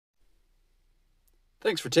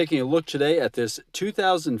Thanks for taking a look today at this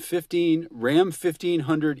 2015 Ram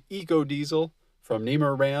 1500 Eco Diesel from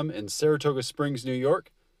Niemer Ram in Saratoga Springs, New York,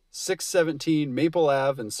 617 Maple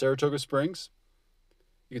Ave in Saratoga Springs.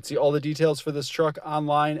 You can see all the details for this truck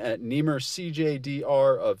online at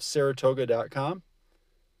niemercjdrofsaratoga.com.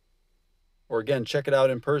 Or again, check it out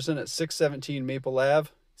in person at 617 Maple Ave.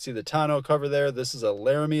 See the tonneau cover there. This is a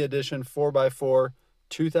Laramie Edition 4x4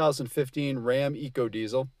 2015 Ram Eco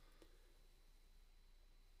Diesel.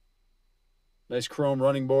 Nice chrome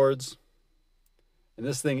running boards. And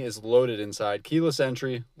this thing is loaded inside. Keyless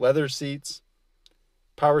entry, leather seats,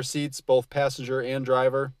 power seats, both passenger and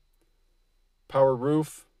driver, power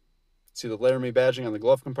roof. See the Laramie badging on the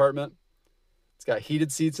glove compartment. It's got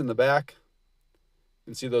heated seats in the back.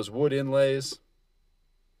 You can see those wood inlays.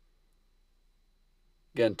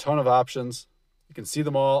 Again, ton of options. You can see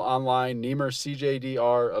them all online,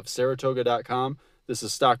 niemercjdrofsaratoga.com. This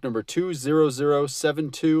is stock number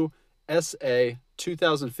 20072. SA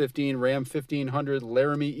 2015 Ram 1500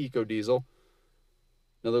 Laramie Eco Diesel.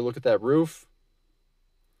 Another look at that roof.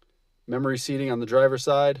 Memory seating on the driver's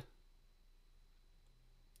side.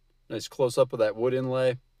 Nice close-up of that wood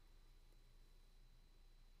inlay.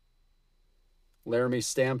 Laramie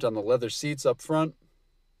stamped on the leather seats up front.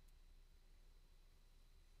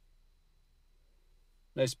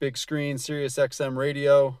 Nice big screen, Sirius XM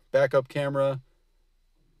radio, backup camera.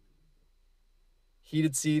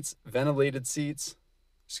 Heated seats, vented seats,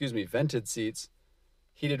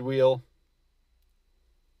 heated wheel.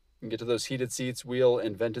 You can get to those heated seats, wheel,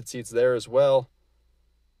 and vented seats there as well.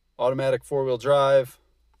 Automatic four-wheel drive,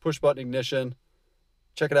 push-button ignition.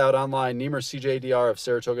 Check it out online,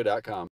 niemercjdrofsaratoga.com.